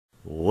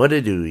What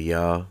it do,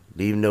 y'all?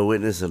 Leave no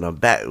witness, and I'm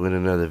back with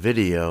another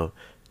video.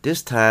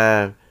 This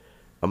time,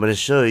 I'm gonna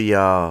show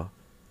y'all.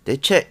 They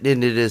checked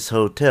into this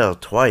hotel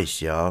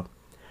twice, y'all.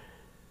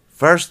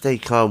 First, they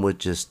come with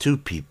just two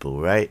people,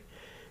 right?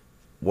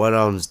 One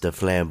of them's the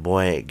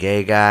flamboyant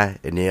gay guy,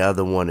 and the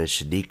other one is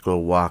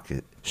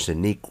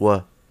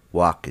Shaniqua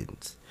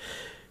Watkins.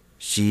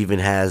 She even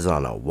has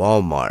on a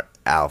Walmart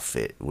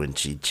outfit when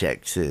she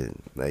checks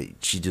in. Like,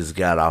 she just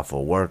got off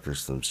of work or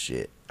some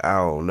shit. I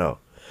don't know.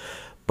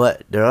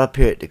 But they're up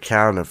here at the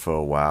counter for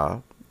a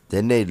while.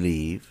 Then they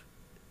leave.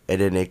 And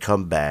then they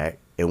come back.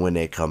 And when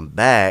they come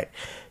back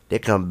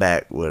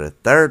with a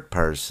third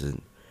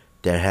person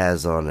that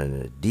has on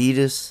an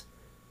Adidas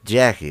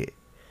jacket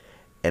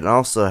and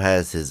also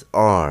has his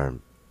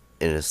arm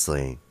in a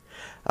sling.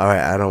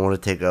 Alright, I don't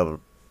want to take up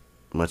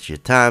much of your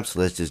time, so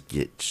let's just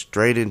get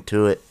straight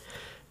into it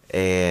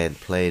and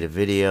play the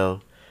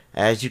video.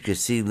 As you can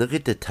see, look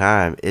at the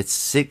time. It's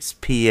 6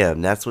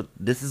 p.m.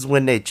 This is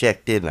when they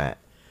checked in at.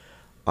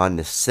 On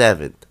the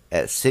 7th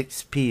at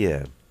 6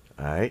 p.m.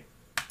 Alright.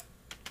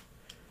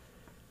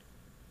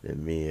 Let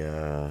me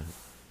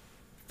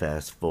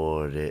fast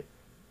forward it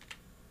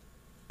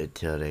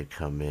until they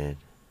come in.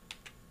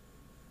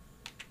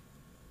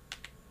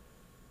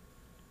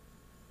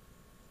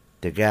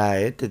 The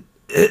guy at the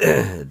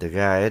the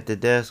guy at the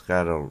desk,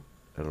 I don't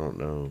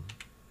know.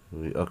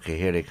 Okay,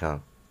 here they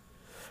come.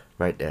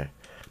 Right there.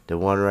 The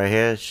one right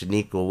here,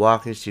 Shaniqua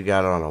Watkins, she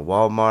got on a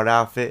Walmart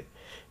outfit.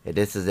 And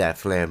this is that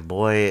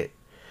flamboyant,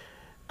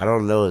 I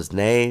don't know his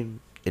name.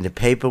 In the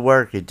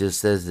paperwork, it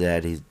just says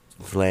that he's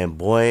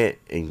flamboyant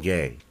and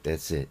gay.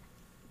 That's it.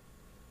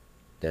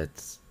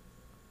 That's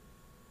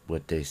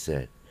what they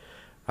said.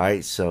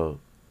 Alright, so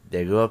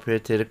they go up here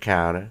to the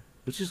counter,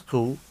 which is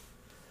cool.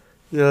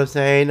 You know what I'm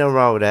saying? Ain't nothing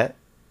wrong with that.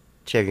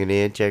 Checking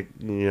in, you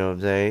know what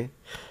I'm saying?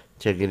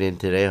 Checking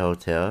into their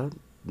hotel.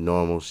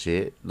 Normal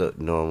shit. Look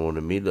normal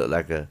to me. Look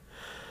like a,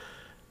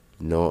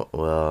 no,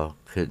 well,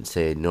 couldn't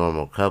say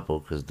normal couple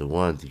because the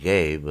one's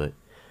gay, but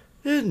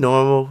it's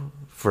normal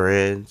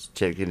friends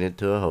checking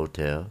into a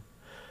hotel.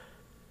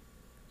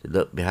 They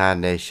look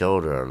behind their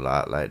shoulder a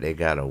lot like they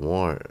got a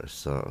warrant or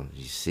something.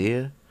 You see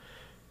her?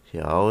 She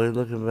always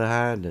looking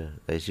behind her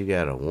like she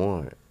got a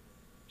warrant.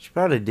 She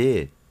probably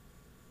did.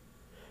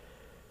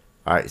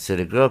 Alright, so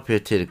they go up here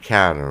to the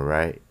counter,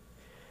 right?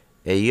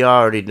 And you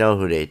already know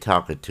who they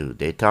talking to.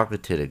 They talking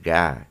to the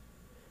guy.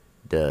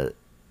 The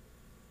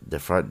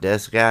front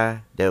desk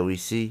guy that we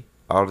see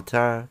all the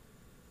time.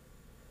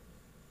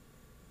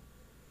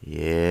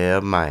 Yeah,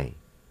 man.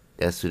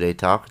 That's who they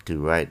talking to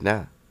right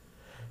now.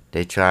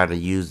 They trying to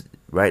use,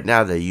 right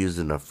now they're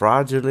using a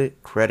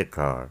fraudulent credit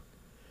card.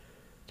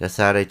 That's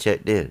how they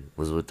checked in,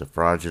 was with the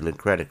fraudulent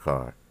credit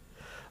card.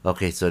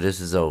 Okay, so this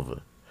is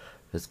over.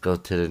 Let's go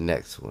to the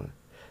next one.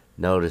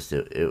 Notice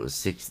it was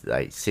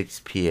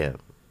 6 p.m.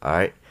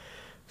 Alright?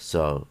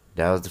 So,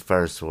 that was the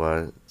first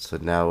one. So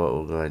now what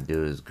we're going to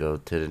do is go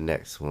to the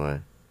next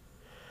one,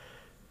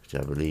 which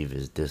I believe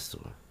is this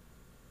one.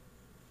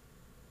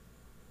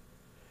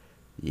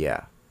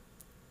 Yeah.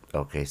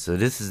 Okay, so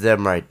this is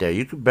them right there.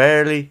 You can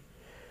barely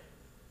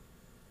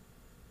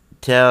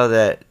tell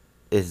that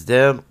it's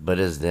them, but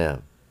it's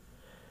them.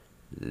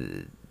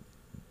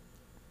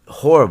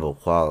 Horrible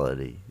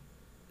quality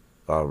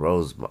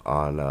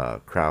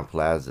on Crown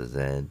Plaza's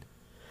end.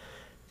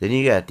 Then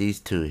you got these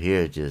two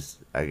here. Just,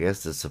 I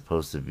guess they're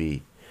supposed to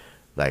be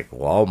like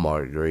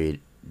Walmart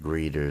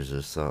greeters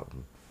or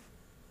something.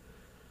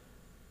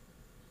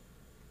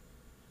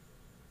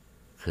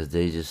 Cause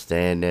they just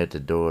stand there at the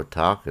door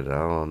talking. I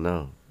don't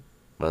know.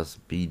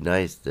 Must be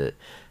nice to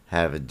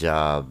have a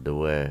job to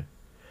where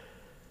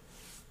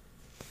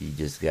you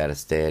just gotta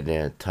stand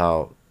there and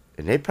talk.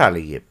 And they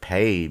probably get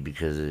paid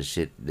because of the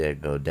shit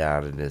that go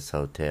down in this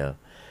hotel.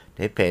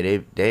 They pay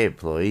their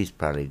employees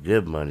probably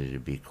good money to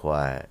be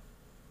quiet.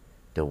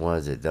 The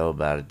ones that know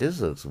about it. This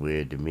looks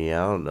weird to me.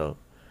 I don't know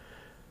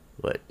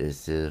what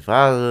this is.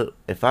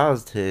 If I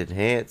was to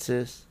enhance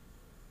this,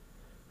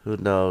 who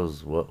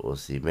knows what we'll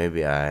see.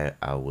 Maybe I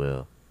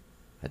will.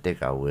 I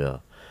think I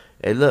will.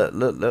 Hey, look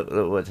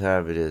what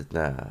time it is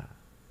now.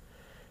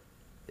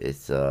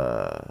 It's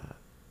there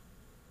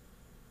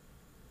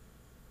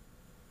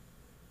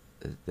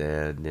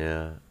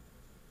now.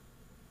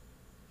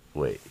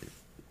 Wait,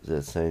 is that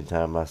the same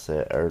time I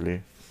said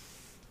earlier?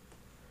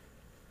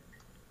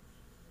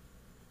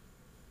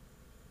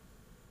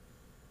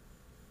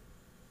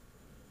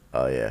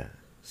 Oh yeah,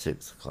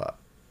 6 o'clock.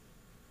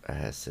 I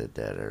had said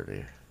that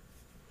earlier.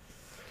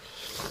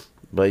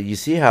 But you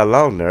see how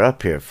long they're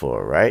up here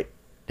for, right?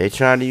 They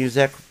trying to use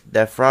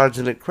that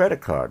fraudulent credit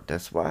card.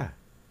 That's why.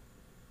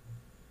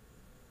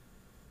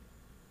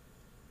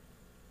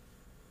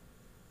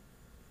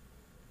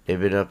 They've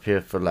been up here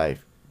for like,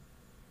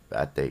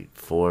 I think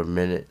 4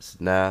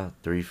 minutes now.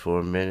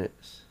 3-4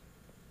 minutes.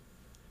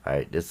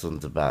 Alright, this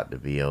one's about to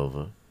be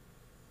over.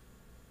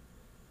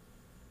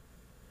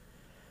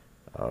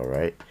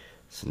 Alright.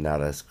 So now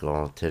let's go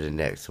on to the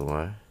next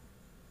one.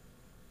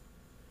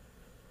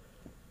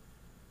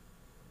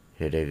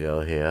 Here they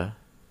go here.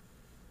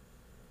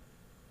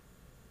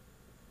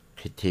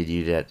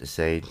 continued at the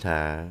same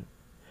time.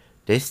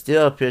 They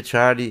still up here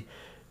trying to.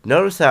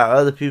 Notice how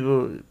other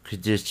people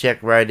could just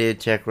check right in,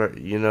 check right.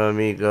 You know what I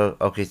mean? Go,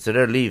 okay, so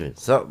they're leaving.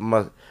 Something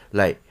must,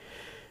 like,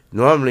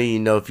 normally, you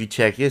know, if you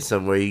check in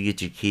somewhere, you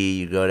get your key,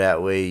 you go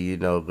that way, you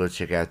know, go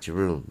check out your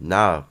room.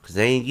 Nah, because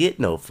they ain't get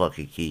no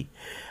fucking key.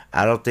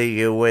 I don't think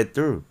it went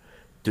through.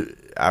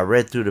 I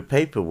read through the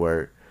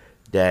paperwork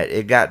that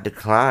it got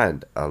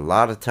declined a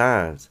lot of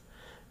times.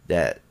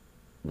 That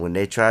when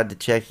they tried to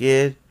check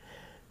in,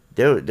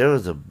 there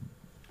was a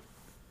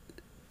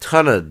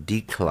ton of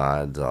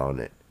declines on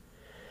it.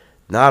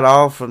 Not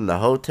all from the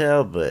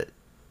hotel, but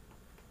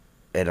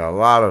and a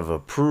lot of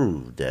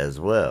approved as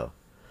well.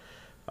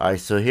 Alright,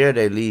 so here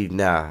they leave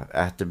now.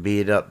 After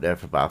being up there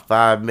for about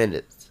 5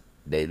 minutes,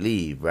 they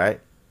leave, right?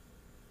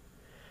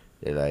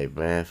 They're like,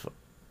 man,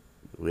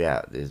 we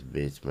out this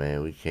bitch,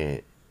 man. We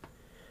can't.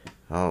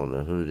 I don't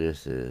know who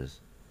this is.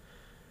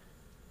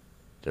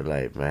 They're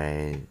like,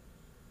 man,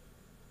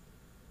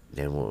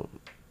 they won't.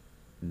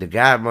 The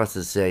guy must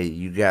have said,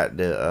 you got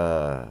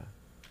to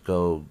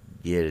go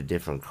get a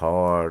different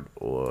card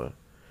or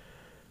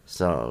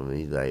something.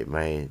 He's like,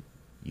 man,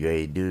 you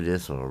ain't do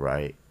this one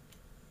right.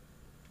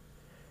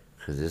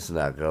 Because it's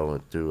not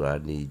going through. I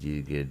need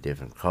you to get a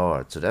different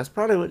card. So that's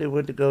probably what they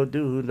went to go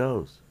do. Who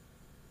knows?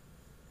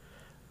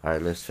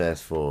 Alright, let's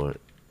fast forward.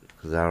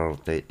 Because I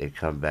don't think they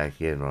come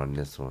back in on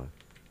this one.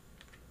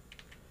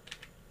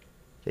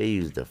 They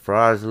used a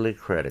fraudulent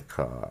credit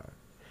card.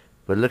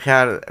 But look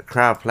how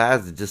Crown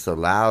Plaza just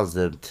allows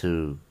them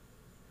to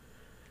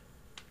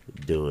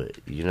do it.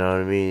 You know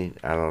what I mean?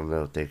 I don't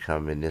know if they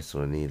come in this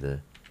one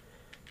either.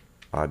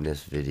 On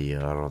this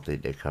video. I don't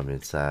think they come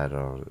inside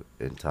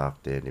and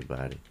talk to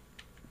anybody.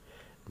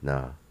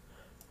 No.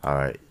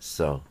 Alright,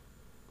 so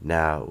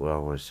now what I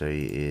want to show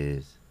you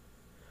is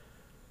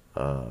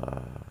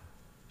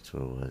which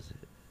one was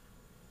it?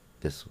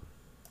 This one.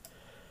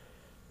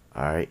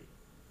 Alright.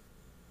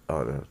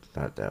 Oh no,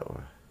 not that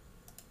one.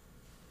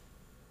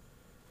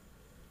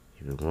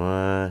 Give me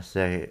 1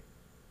 second.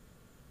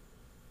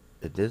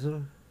 Is this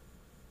one?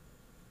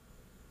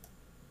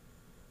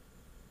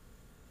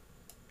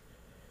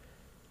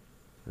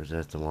 Or is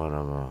that the one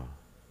I'm on?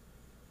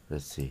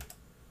 Let's see.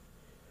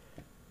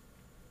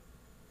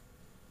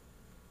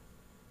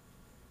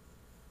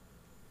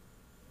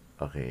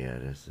 Okay, yeah,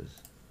 this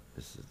is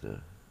the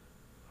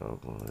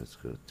one. Let's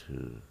go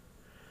to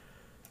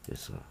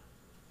this one.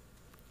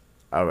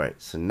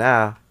 Alright, so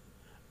now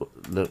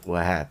look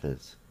what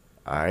happens.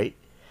 Alright.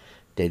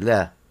 They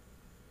left.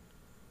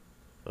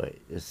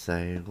 Wait, it's the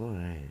same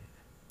one.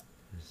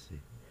 Let's see.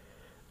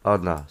 Oh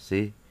no,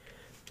 see?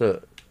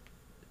 Look.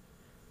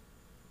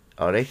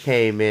 Oh, they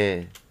came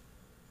in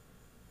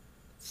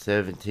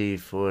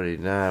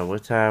 17:49.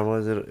 What time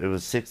was it? It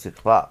was 6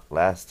 o'clock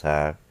last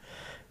time.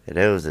 And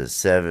it was at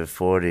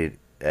 7:40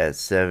 at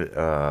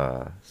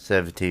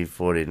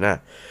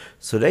 17:49.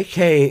 So they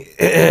came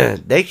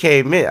they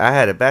came in. I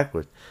had it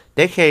backwards.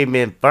 They came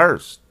in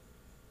first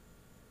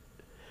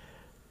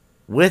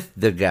with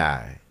the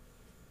guy.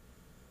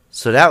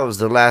 So that was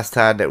the last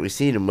time that we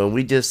seen them. When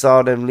we just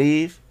saw them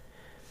leave,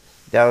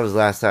 that was the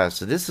last time.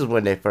 So this is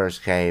when they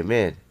first came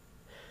in.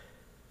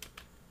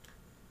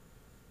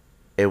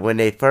 And when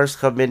they first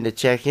come in to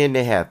check in,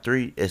 they have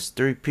three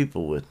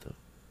people with them.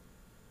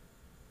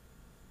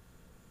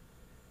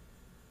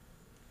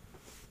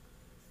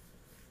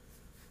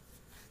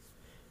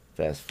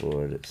 Fast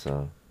forward it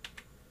some.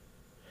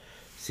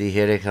 See,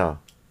 here they come.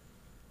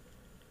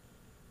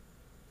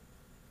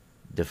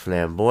 The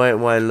flamboyant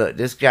one, look,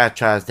 this guy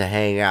tries to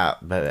hang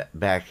out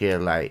back here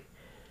like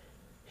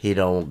he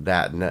don't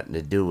got nothing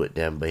to do with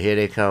them. But here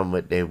they come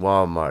with their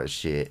Walmart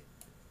shit.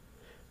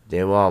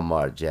 Their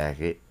Walmart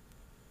jacket.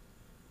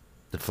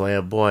 The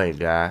flamboyant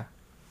guy.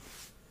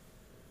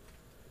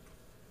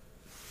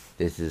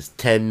 This is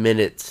 10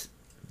 minutes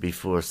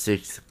before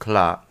 6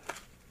 o'clock.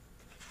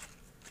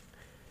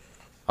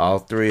 All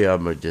three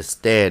of them are just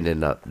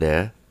standing up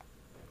there.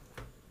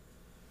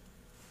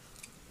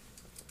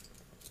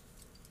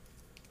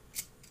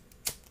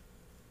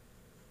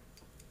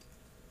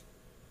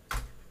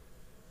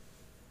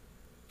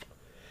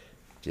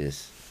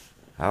 Just,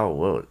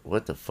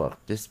 what the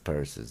fuck this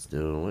person's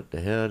doing? What the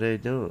hell they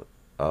doing?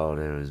 Oh,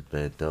 they was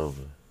bent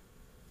over.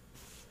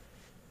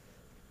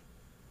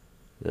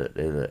 Look,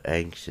 they look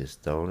anxious,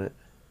 don't it?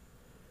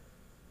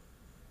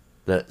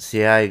 Look, see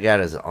how he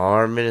got his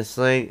arm in a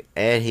sling?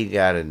 And he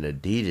got an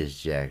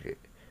Adidas jacket.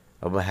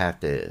 I'm gonna have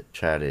to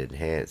try to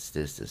enhance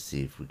this to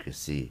see if we can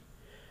see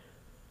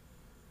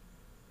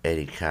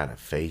any kind of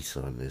face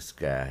on this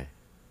guy.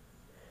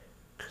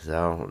 Because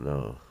I don't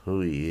know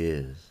who he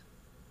is.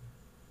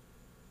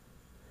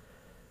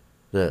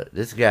 Look,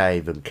 this guy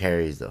even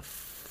carries a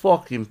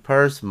fucking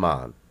purse,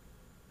 man.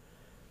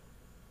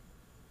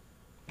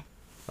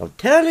 I'm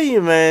telling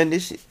you, man,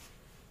 this shit,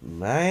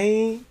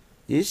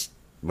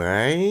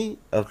 man.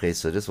 Okay,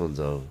 so this one's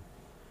over.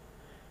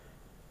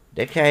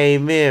 They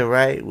came in,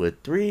 right,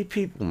 with 3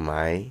 people,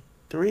 man.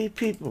 3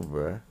 people,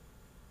 bruh.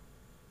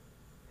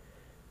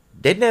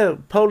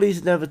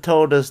 Police never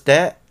told us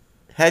that.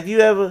 Have you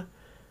ever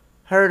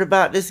heard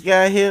about this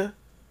guy here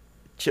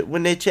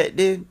when they checked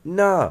in?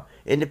 No.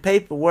 In the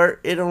paperwork,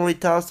 it only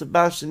talks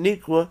about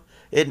Shaniqua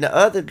and the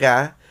other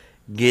guy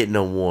getting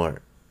a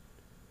warrant.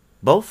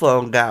 Both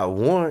of them got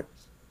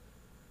warrants.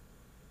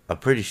 I'm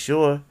pretty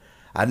sure.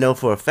 I know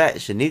for a fact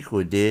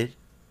Shaniqua did.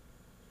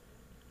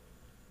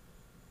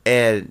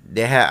 And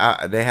they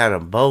had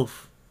them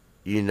both,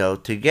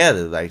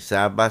 together, like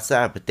side by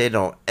side. But they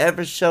don't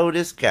ever show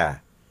this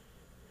guy.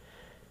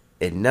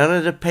 In none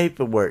of the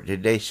paperwork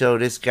did they show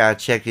this guy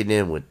checking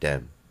in with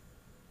them.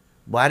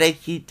 Why they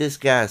keep this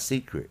guy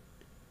secret?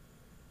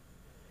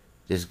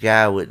 This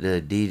guy with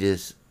the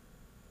Adidas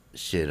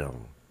shit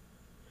on.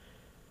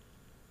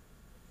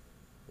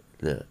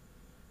 Look.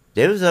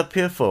 They was up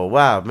here for a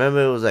while.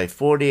 Remember, it was like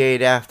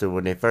 48 after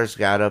when they first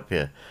got up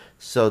here.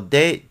 So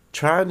they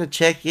trying to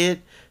check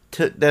in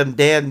took them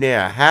damn near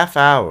a half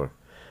hour.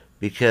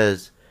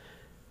 Because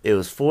it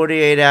was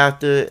 48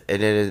 after,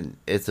 and then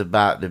it's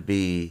about to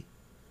be...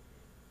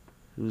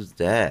 Who's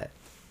that?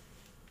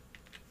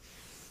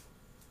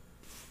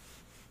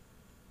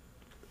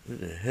 Who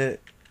the heck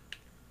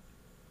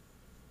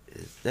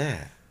is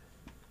that?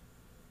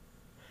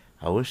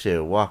 I wish they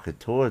were walking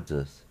towards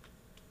us.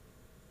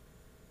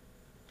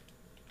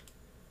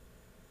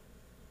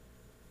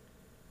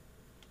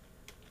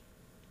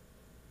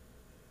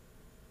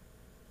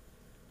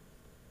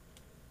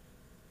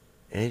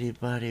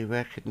 Anybody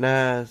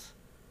recognize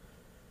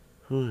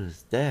who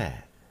is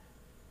that?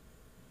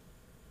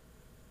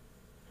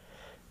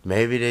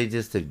 Maybe they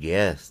just a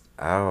guest.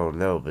 I don't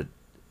know, but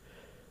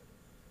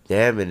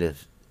damn it,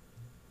 if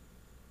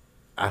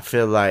I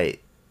feel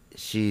like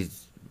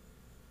she's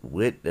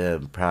with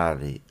them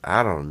probably.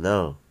 I don't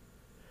know.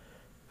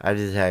 I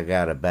just had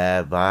got a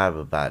bad vibe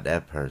about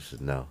that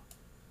person though.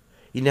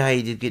 You know how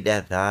you just get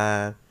that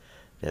vibe?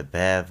 That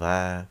bad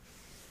vibe?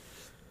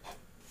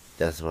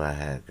 That's what I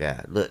had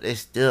got. Look, they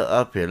still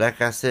up here. Like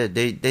I said,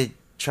 they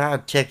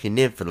tried checking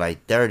in for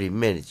like 30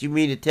 minutes. You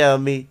mean to tell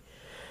me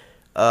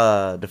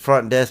the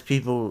front desk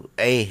people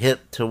ain't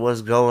hip to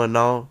what's going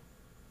on?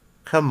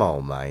 Come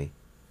on, man.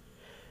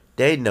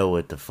 They know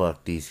what the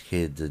fuck these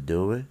kids are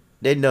doing.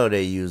 They know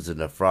they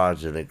using a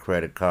fraudulent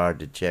credit card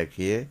to check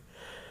in.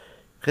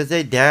 Because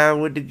they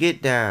down with the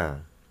get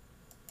down.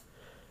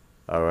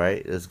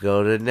 Alright, let's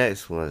go to the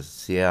next one.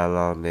 See how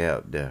long they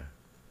up there.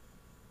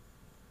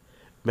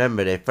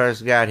 Remember, they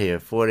first got here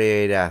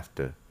 48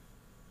 after.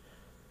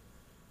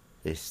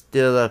 They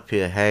still up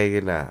here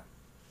hanging out.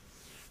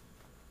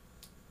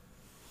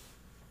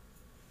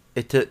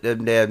 It took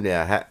them damn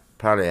near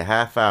probably a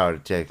half hour to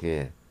check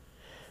in.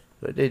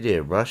 But they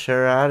did rush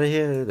her out of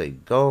here. They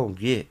go and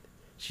get.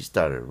 She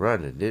started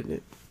running, didn't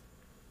it?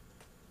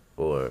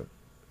 Or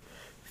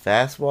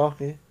fast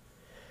walking.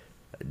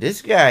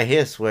 This guy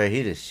here swear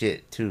he the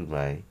shit too,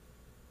 man.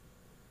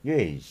 You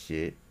ain't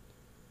shit.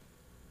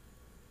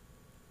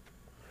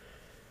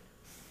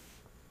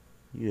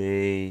 You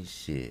ain't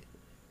shit.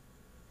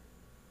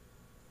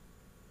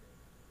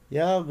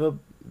 Y'all go.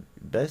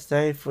 Best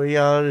thing for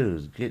y'all to do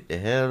is get the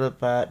hell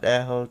up out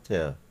that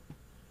hotel.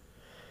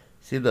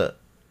 See, look.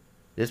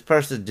 This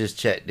person just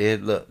checked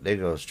in. Look, they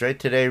go straight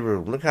to their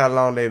room. Look how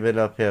long they been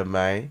up here,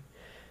 man.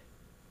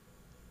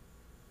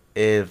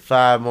 In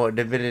 5 more,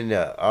 they've been in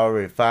there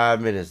already. 5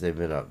 minutes they've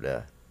been up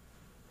there.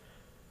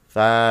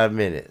 5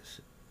 minutes.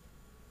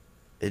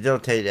 It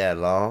don't take that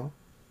long.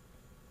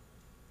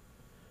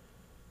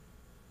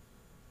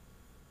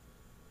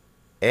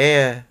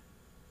 And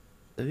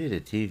look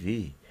at the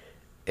TV.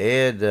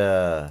 And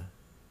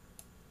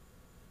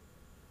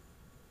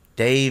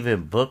they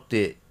even booked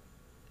it.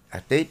 I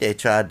think they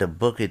tried to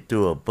book it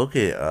through a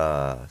booking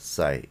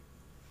site.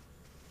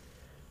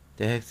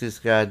 The heck's this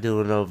guy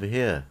doing over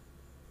here?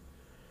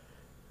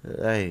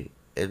 Like,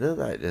 it looks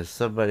like there's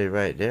somebody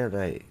right there.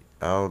 Like,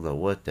 I don't know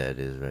what that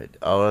is right there.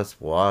 Oh,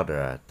 that's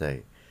water, I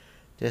think.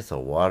 That's a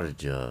water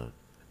jug.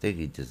 I think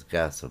he just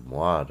got some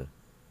water.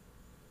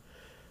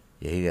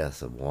 Yeah, he got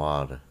some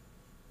water.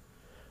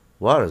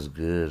 Water's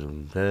good,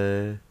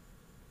 okay?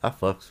 I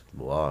fucks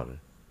with water.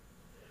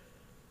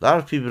 A lot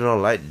of people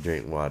don't like to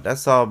drink water.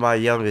 That's all my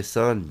youngest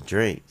son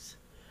drinks.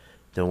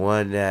 The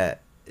one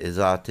that is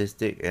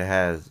autistic and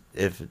has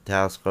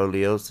infantile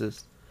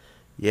scoliosis.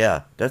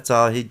 Yeah, that's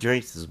all he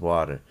drinks is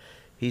water.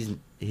 He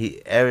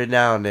every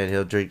now and then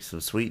he'll drink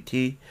some sweet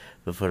tea,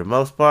 but for the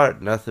most part,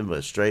 nothing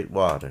but straight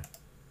water.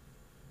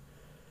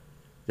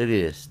 Look at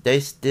this. They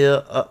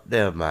still up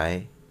there,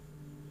 man.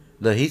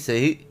 Look, he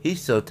said he's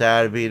so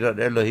tired of being up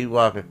there. Look, he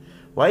walking.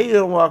 Why you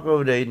don't walk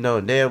over there? You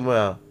know damn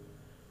well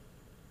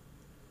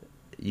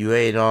you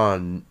ain't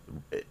on.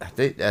 I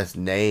think that's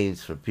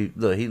names for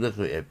people. Look, he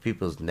looking at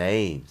people's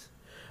names.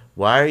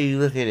 Why are you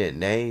looking at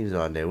names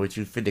on there? What,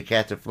 you finna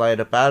catch a flight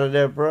up out of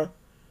there, bro?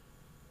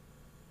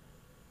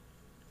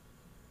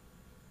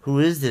 Who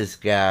is this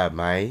guy,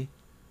 man?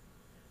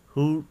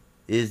 Who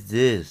is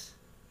this?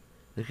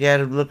 Look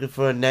at him looking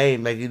for a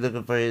name, like he's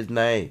looking for his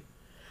name.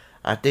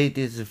 I think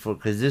this is for,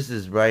 because this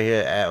is right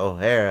here at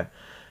O'Hara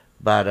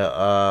by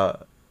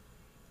the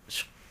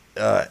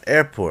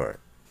airport.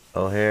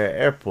 O'Hara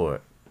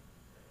Airport.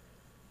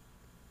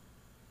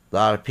 A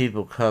lot of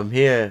people come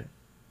here,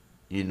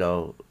 you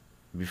know,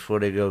 before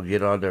they go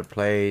get on their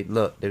plane.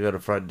 Look, they go to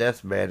front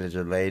desk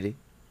manager lady.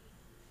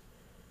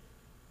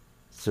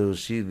 Soon as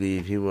she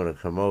leave, he want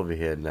to come over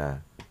here now.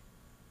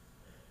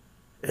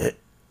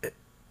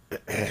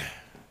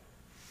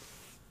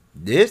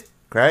 This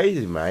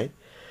crazy, man.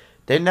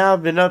 They now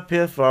been up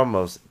here for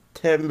almost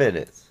 10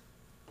 minutes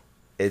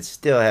and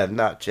still have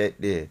not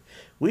checked in.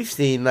 We've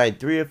seen like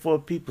 3 or 4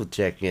 people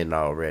check in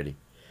already,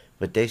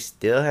 but they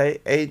still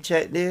ain't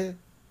checked in?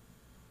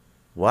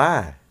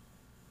 Why?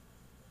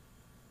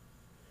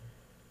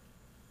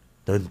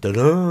 Dun dun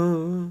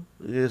dun.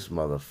 This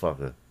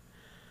motherfucker.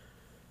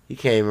 He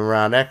came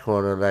around that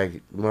corner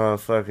like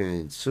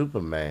motherfucking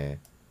Superman.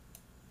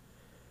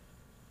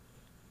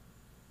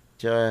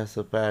 Get your ass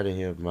up out of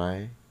here,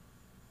 man.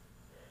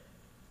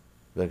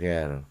 Look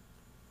at him.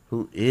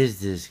 Who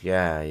is this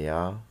guy,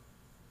 y'all?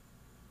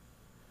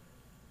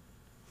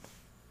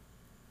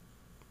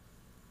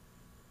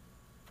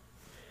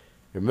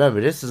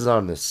 Remember, this is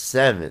on the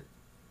 7th.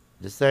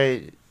 This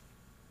ain't,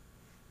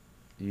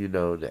 the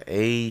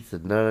 8th or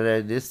none of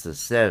that. This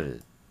is the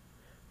 7th.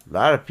 A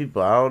lot of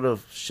people, I don't know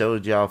if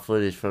showed y'all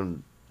footage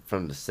from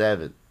the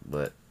 7th,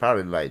 but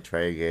probably like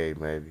Trey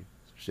Gang, maybe.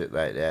 Some shit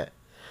like that.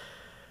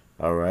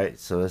 Alright,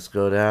 so let's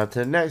go down to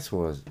the next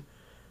one.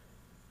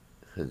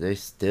 Because they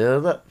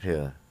still up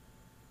here.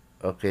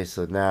 Okay,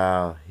 so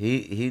now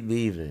he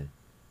leaving.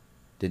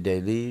 Did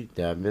they leave?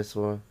 Did I miss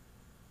one?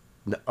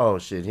 No, oh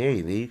shit, he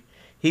ain't leave.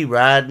 He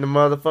riding the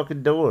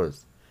motherfucking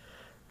doors.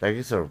 Like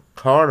it's a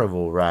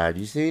carnival ride.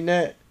 You seen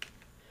that?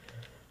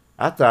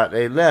 I thought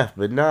they left,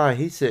 but nah,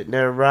 he's sitting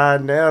there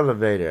riding the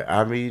elevator.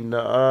 I mean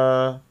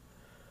the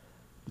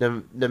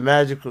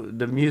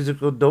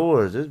musical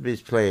doors. This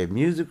bitch playing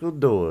musical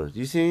doors.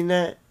 You seen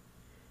that?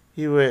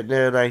 He went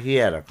there like he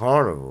had a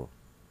carnival.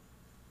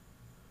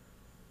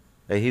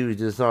 Like he was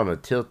just on a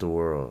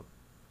tilt-a-whirl.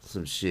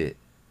 Some shit.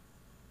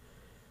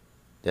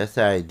 That's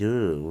how he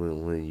do it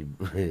when you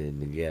in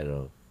the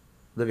ghetto.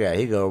 Look at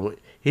it.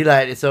 He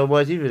liked it so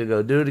much, he finna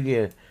go do it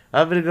again.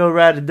 I'm finna go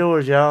ride the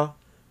doors, y'all.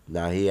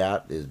 Now he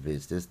out this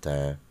bitch this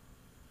time.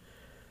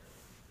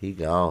 He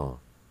gone.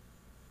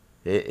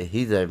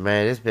 He's like,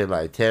 man, it's been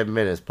like 10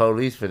 minutes.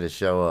 Police finna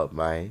show up,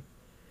 man.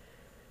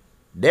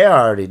 They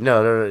already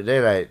know. They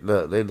like,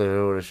 look, they look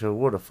over the show.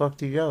 Where the fuck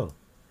do you go?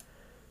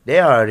 They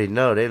already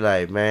know. They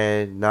like,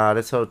 man, nah,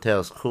 this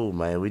hotel's cool,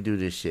 man. We do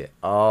this shit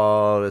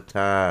all the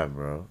time,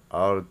 bro.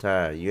 All the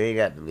time. You ain't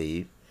got to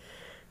leave.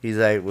 He's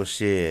like, well,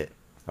 shit.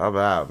 I'm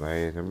out,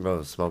 man. I'm going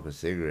to smoke a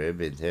cigarette. It's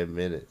been 10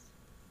 minutes.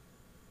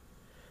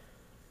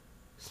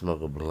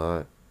 Smoke a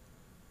blunt.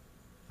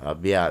 I'll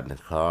be out in the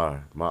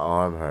car. My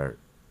arm hurt.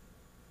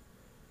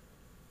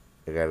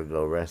 I got to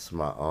go rest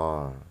my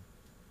arm.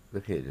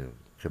 Look at him.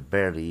 Could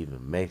barely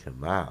even make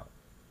him out.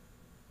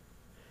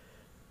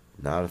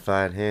 Not if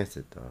I enhance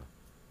it though.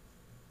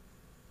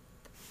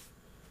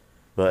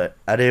 But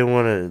I didn't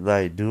want to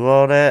like do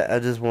all that. I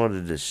just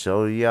wanted to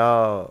show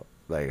y'all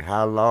like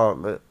how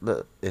long.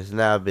 Look, it's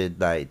now been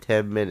like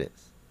 10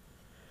 minutes.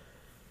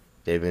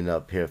 They've been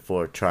up here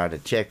for trying to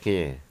check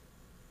in.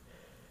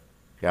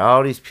 Got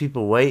all these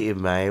people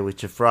waiting, man,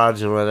 with your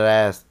fraudulent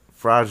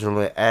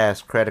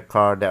ass credit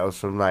card that was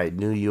from like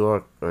New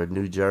York or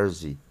New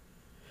Jersey.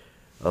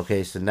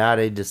 Okay, so now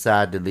they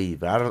decide to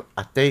leave. I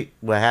think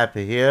what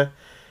happened here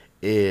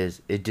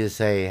is it just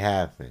ain't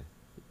happen.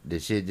 The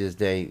shit just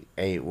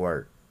ain't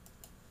work.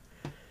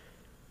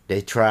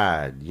 They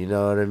tried, you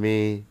know what I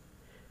mean?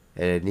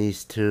 And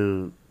these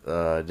two,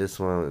 this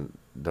one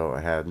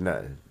don't have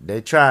nothing. They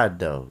tried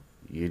though,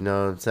 you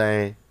know what I'm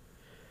saying?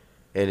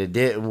 And it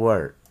didn't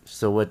work.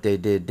 So what they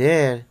did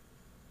then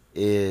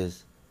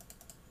is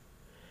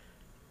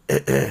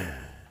at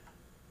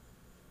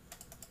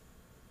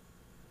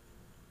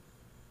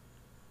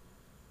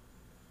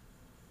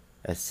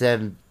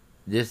 7.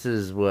 This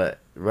is what,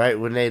 right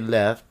when they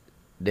left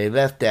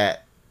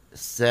at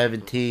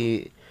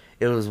 17,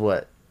 it was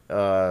what,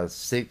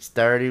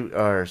 6:30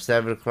 or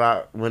 7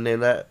 o'clock when they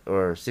left,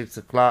 or 6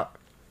 o'clock.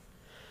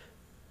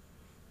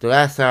 The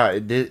last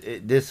time,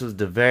 this was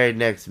the very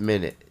next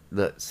minute.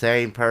 Look,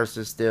 same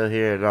person still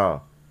here at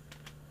all.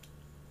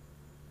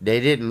 They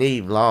didn't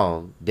leave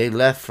long. They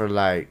left for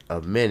like a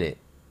minute.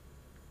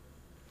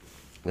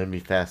 Let me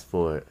fast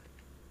forward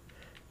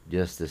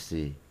just to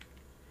see.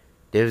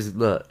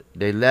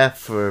 They left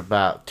for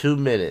about 2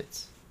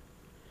 minutes.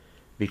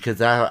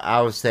 Because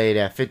I would say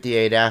that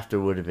 58 after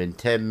would have been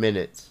 10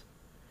 minutes.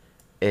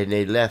 And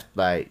they left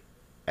like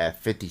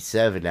at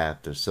 57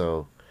 after.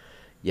 So,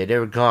 yeah, they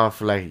were gone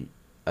for like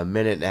a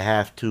minute and a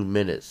half, 2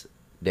 minutes.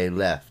 They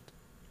left.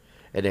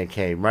 And then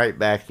came right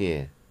back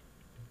in.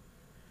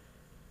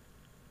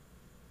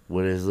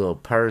 With his little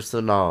purse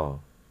and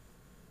all.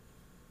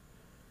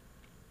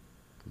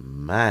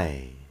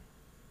 Man.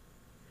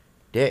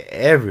 They're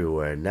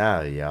everywhere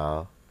now,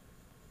 y'all.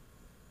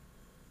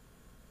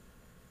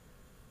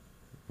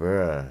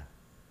 Bruh.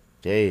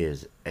 They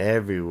is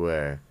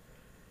everywhere.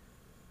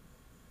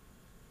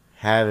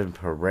 Having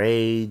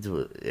parades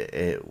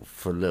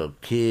for little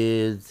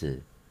kids.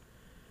 And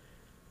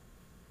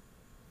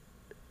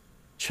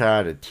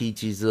trying to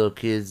teach these little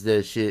kids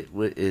that shit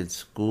in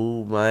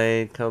school,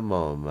 man. Come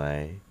on,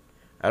 man.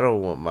 I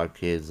don't want my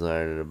kids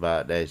learning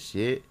about that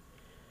shit.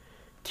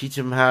 Teach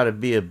them how to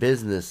be a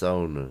business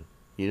owner.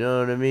 You know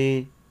what I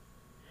mean?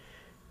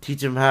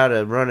 Teach him how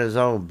to run his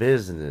own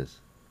business.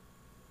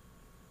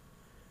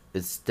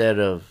 Instead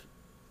of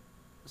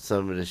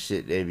some of the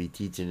shit they be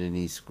teaching in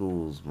these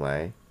schools,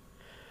 man.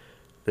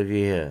 Look at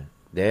here.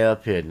 They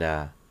up here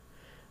now.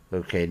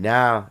 Okay,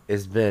 now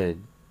it's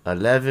been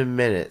 11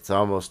 minutes,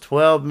 almost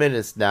 12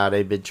 minutes now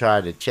they've been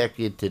trying to check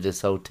into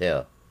this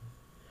hotel.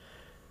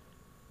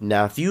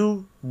 Now, if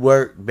you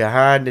work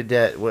behind the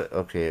desk...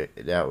 Okay,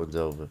 that one's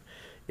over.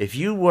 If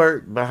you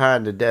work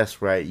behind the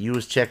desk, right, you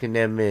was checking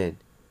them in,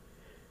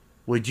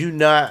 would you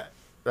not,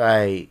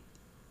 like...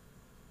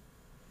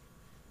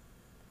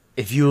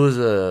 If you was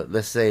a,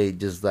 let's say,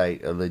 just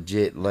like a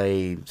legit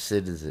lame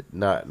citizen,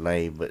 not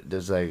lame, but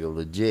just like a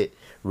legit,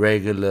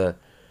 regular,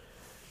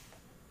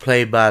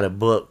 play by the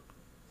book,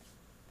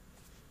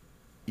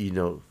 you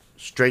know,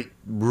 straight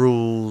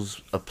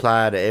rules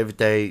apply to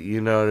everything, you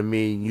know what I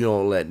mean? You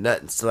don't let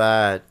nothing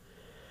slide.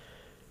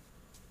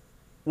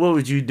 What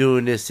would you do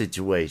in this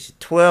situation?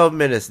 12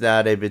 minutes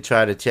now they've been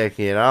trying to check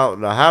in. I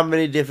don't know how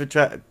many different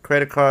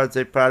credit cards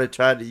they probably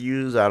tried to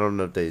use. I don't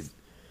know if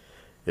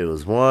it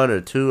was one or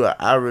two.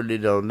 I really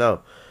don't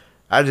know.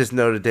 I just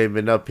know that they've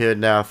been up here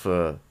now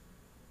for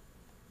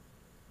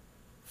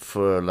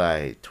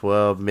like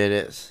 12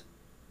 minutes.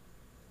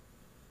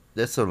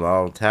 That's a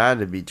long time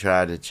to be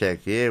trying to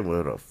check in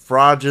with a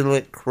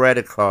fraudulent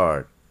credit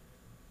card.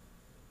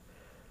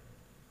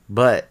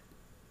 But,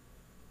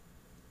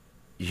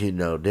 you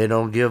know, they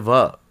don't give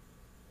up.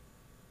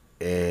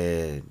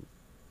 And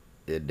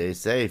they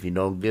say if you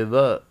don't give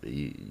up,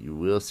 you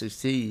will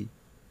succeed.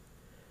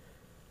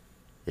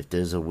 If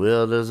there's a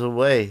will, there's a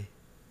way.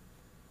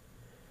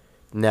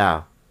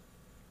 Now,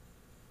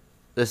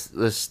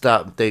 let's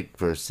stop and think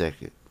for a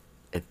second.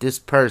 If this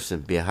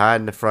person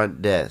behind the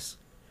front desk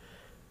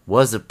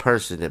was a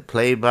person that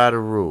played by the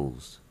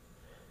rules,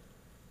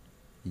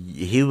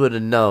 he would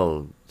have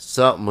known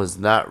something was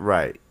not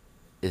right.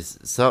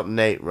 Something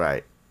ain't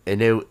right.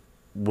 And they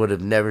would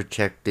have never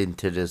checked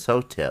into this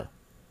hotel.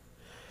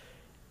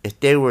 If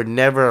they were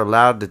never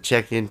allowed to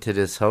check into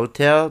this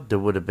hotel, there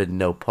would have been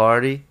no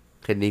party.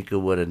 Kenneka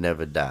would have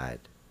never died.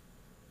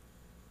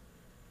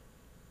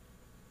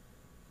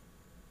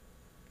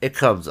 It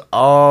comes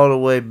all the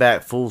way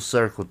back full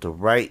circle to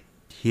right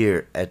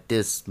here at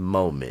this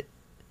moment.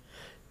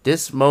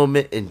 This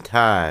moment in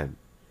time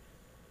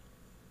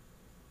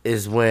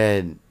is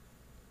when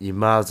you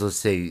might as well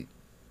say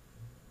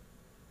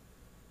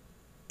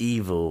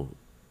evil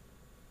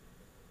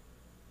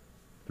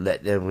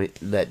let them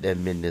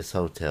in this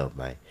hotel,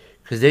 man.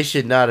 Because they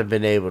should not have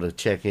been able to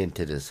check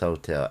into this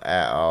hotel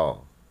at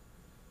all.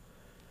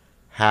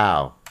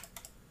 How?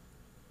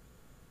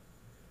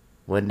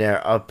 When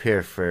they're up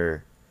here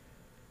for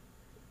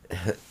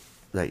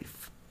like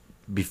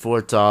before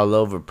it's all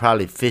over,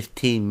 probably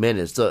 15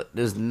 minutes. So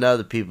there's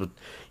another people.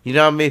 You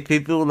know how many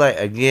people, like,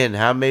 again,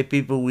 how many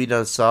people we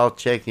done saw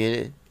check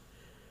in?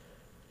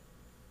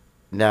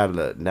 Now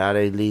look, now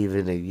they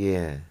leaving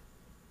again.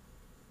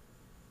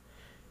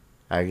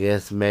 I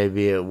guess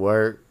maybe it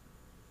worked,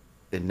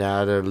 and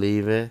now they're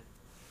leaving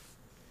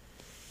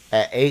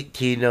at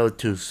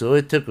 18:02. So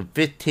it took them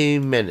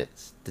 15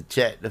 minutes to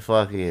check the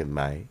fuck in,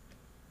 man.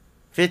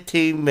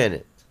 15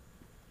 minutes.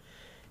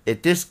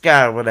 If this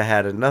guy would have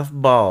had enough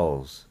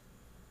balls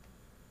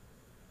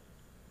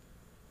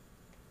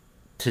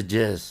to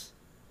just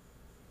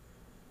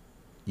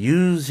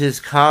use his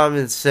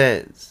common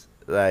sense,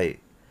 like,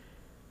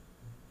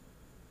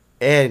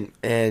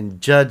 and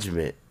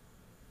judgment,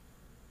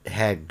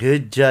 had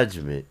good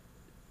judgment,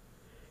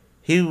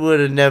 he would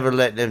have never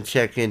let them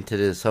check into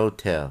this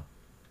hotel.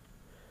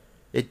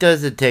 It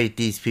doesn't take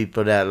these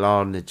people that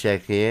long to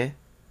check in.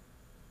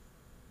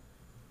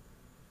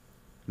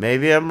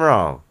 Maybe I'm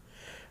wrong.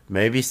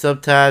 Maybe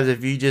sometimes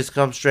if you just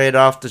come straight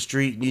off the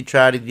street and you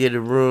try to get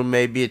a room,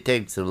 maybe it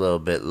takes a little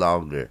bit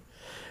longer.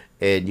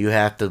 And you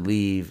have to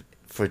leave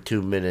for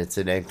 2 minutes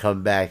and then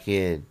come back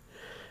in.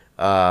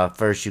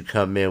 First you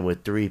come in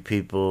with 3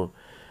 people.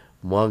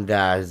 One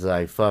guy's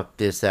like, fuck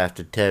this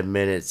after 10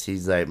 minutes.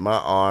 He's like, my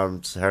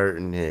arm's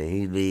hurting, and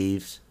he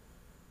leaves.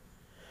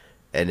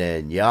 And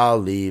then y'all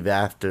leave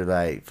after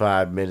like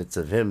 5 minutes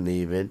of him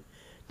leaving.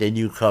 Then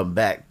you come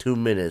back 2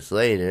 minutes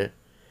later.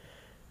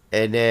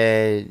 And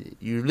then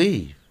you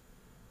leave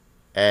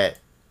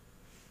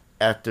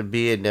after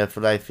being there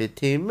for like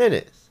 15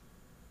 minutes.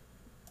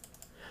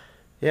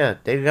 Yeah,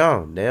 they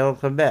gone. They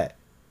don't come back.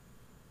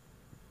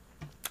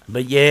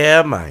 But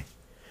yeah, man.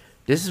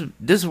 This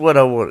is what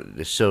I wanted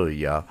to show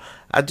y'all.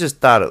 I just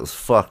thought it was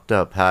fucked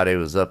up how they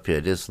was up here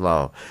this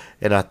long.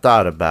 And I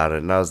thought about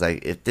it, and I was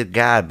like, if the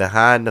guy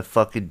behind the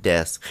fucking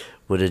desk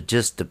would have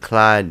just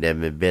declined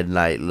them and been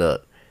like,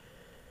 look,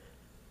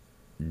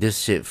 this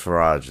shit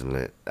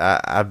fraudulent.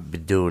 I've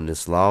been doing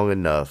this long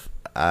enough.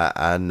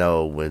 I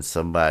know when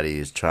somebody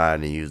is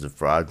trying to use a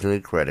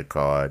fraudulent credit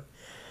card,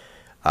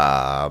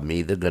 I'm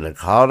either going to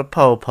call the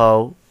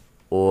popo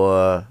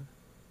or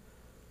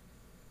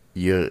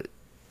you're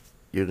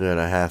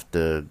gonna have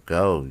to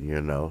go.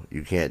 You know,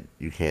 you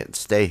can't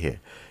stay here.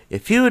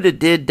 If you would have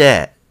did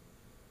that,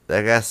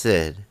 like I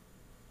said,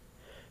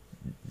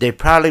 they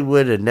probably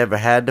would have never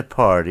had the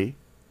party.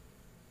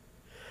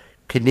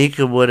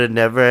 Kenneka would have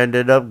never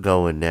ended up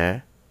going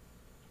there.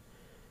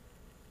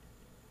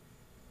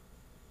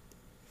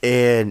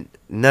 And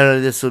none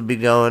of this would be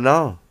going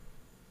on.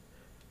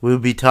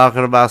 We'd be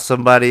talking about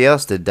somebody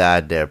else that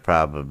died there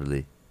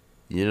probably.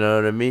 You know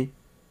what I mean?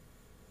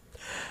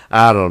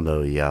 I don't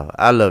know, y'all.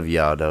 I love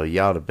y'all, though.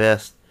 Y'all the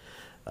best.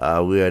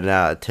 We are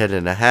now at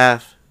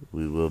 10.5.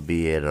 We will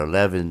be at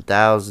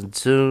 11,000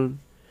 soon.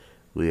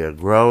 We are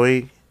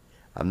growing.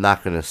 I'm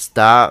not going to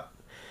stop.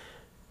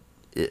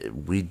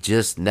 We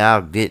just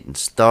now getting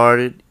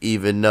started.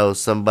 Even though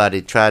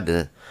somebody tried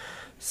to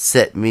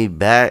set me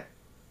back,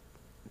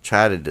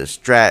 try to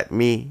distract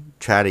me,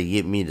 try to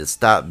get me to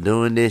stop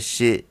doing this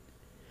shit,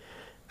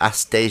 I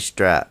stay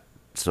strapped.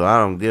 So I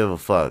don't give a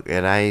fuck.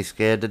 And I ain't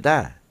scared to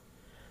die.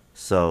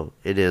 So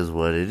it is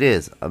what it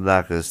is. I'm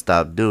not going to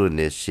stop doing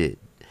this shit.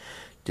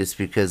 Just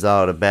because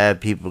all the bad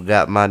people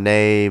got my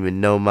name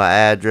and know my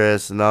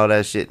address and all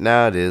that shit.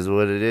 Now it is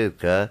what it is,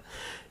 cuz.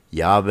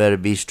 Y'all better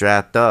be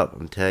strapped up.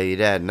 I'm telling you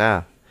that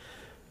now.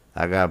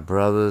 I got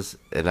brothers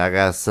and I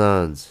got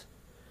sons.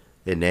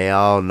 And they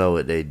all know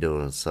what they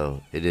doing.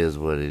 So it is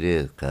what it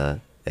is, cuz.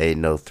 Ain't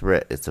no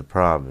threat. It's a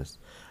promise.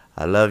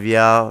 I love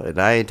y'all.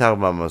 And I ain't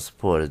talking about my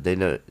supporters. They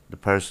know, the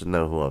person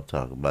know who I'm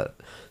talking about.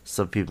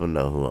 Some people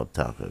know who I'm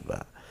talking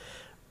about.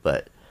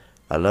 But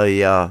I love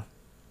y'all.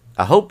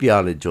 I hope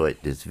y'all enjoyed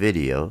this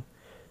video.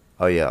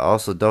 Oh yeah,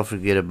 also don't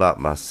forget about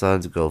my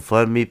son's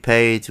GoFundMe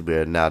page. We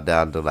are now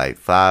down to like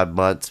 5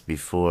 months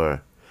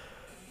before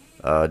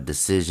a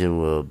decision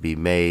will be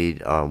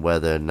made on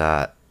whether or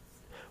not,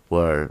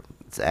 well,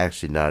 it's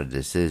actually not a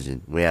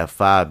decision. We have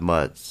 5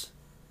 months.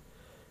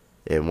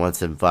 And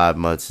once in 5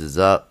 months is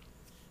up,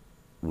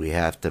 we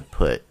have to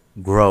put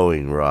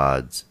growing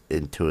rods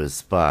into his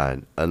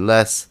spine.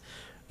 Unless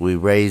we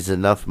raise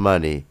enough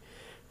money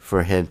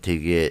for him to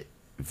get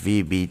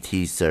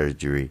VBT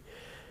surgery.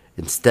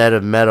 Instead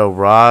of metal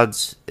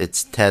rods,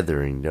 it's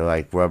tethering. They're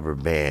like rubber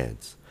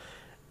bands.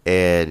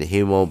 And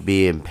he won't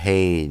be in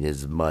pain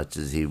as much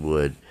as he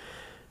would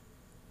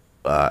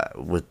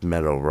with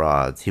metal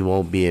rods. He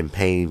won't be in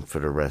pain for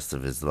the rest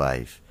of his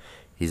life.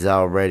 He's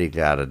already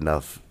got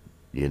enough,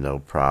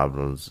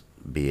 problems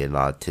being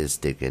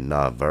autistic and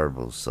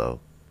nonverbal.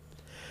 So,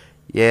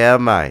 yeah, I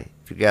might.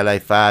 If you got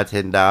like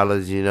 $5,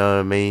 $10, you know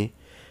what I mean?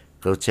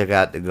 Go check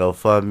out the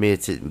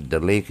GoFundMe. The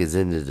link is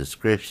in the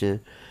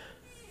description.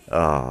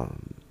 I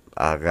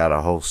got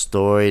a whole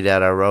story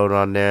that I wrote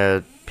on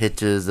there.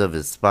 Pictures of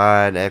his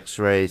spine,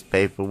 x-rays,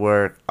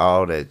 paperwork,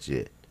 all that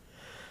shit.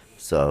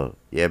 So,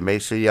 yeah,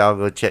 make sure y'all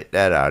go check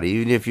that out.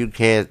 Even if you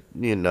can't,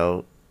 spare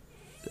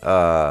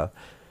 $5,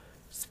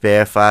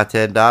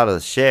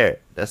 $10, share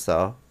it. That's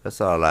all.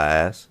 That's all I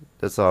ask.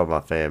 That's all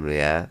my family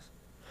asks.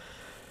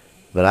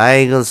 But I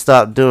ain't going to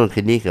stop doing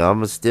Kenneka. I'm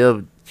going to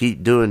still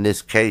keep doing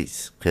this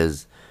case.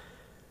 Because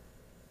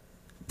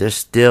there's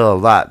still a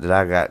lot that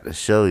I got to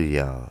show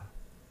y'all.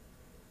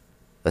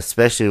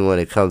 Especially when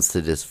it comes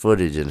to this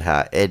footage and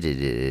how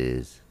edited it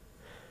is.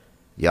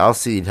 Y'all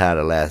seen how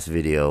the last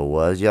video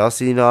was. Y'all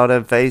seen all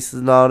them faces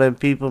and all them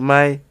people,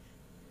 man?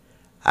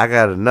 I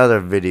got another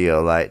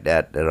video like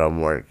that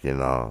I'm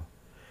working on.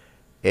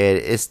 And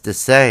it's the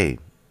same.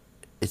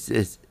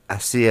 I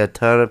see a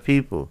ton of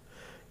people.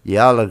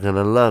 Y'all are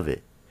gonna love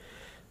it.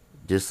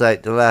 Just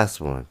like the last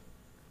one.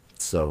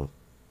 So,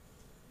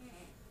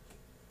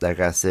 like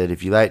I said,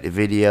 if you like the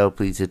video,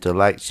 please hit the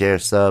like, share,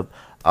 sub,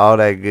 all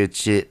that good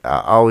shit.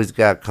 I always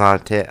got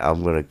content.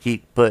 I'm gonna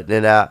keep putting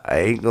it out. I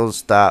ain't gonna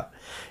stop.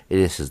 It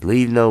is just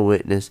leave no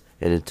witness.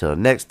 And until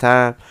next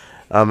time,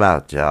 I'm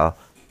out, y'all.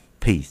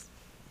 Peace.